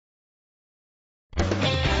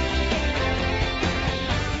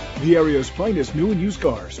The area's finest new and used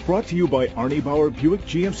cars, brought to you by Arnie Bauer Buick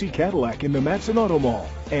GMC Cadillac in the Matteson Auto Mall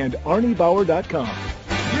and ArnieBauer.com.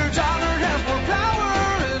 Your dollar has more power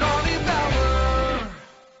at Arnie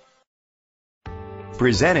Bauer.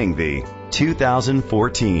 Presenting the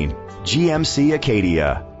 2014 GMC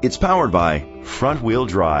Acadia. It's powered by front-wheel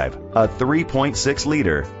drive, a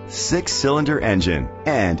 3.6-liter, 6-cylinder engine,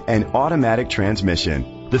 and an automatic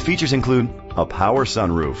transmission. The features include a power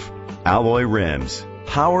sunroof, alloy rims,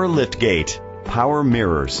 power liftgate, power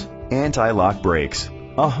mirrors, anti-lock brakes,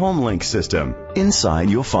 a HomeLink system. Inside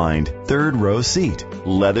you'll find third-row seat,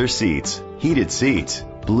 leather seats, heated seats,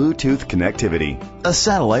 Bluetooth connectivity, a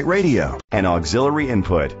satellite radio, an auxiliary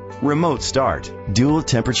input, remote start, dual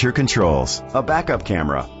temperature controls, a backup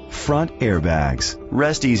camera, front airbags.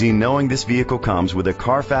 Rest easy knowing this vehicle comes with a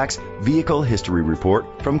Carfax Vehicle History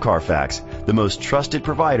Report from Carfax, the most trusted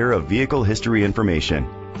provider of vehicle history information.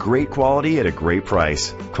 Great quality at a great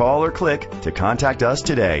price. Call or click to contact us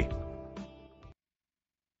today.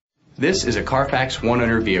 This is a Carfax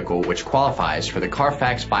one-owner vehicle which qualifies for the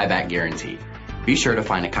Carfax buyback guarantee. Be sure to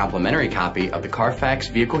find a complimentary copy of the Carfax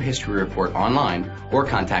Vehicle History Report online or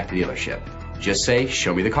contact the dealership. Just say,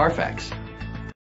 "Show me the Carfax."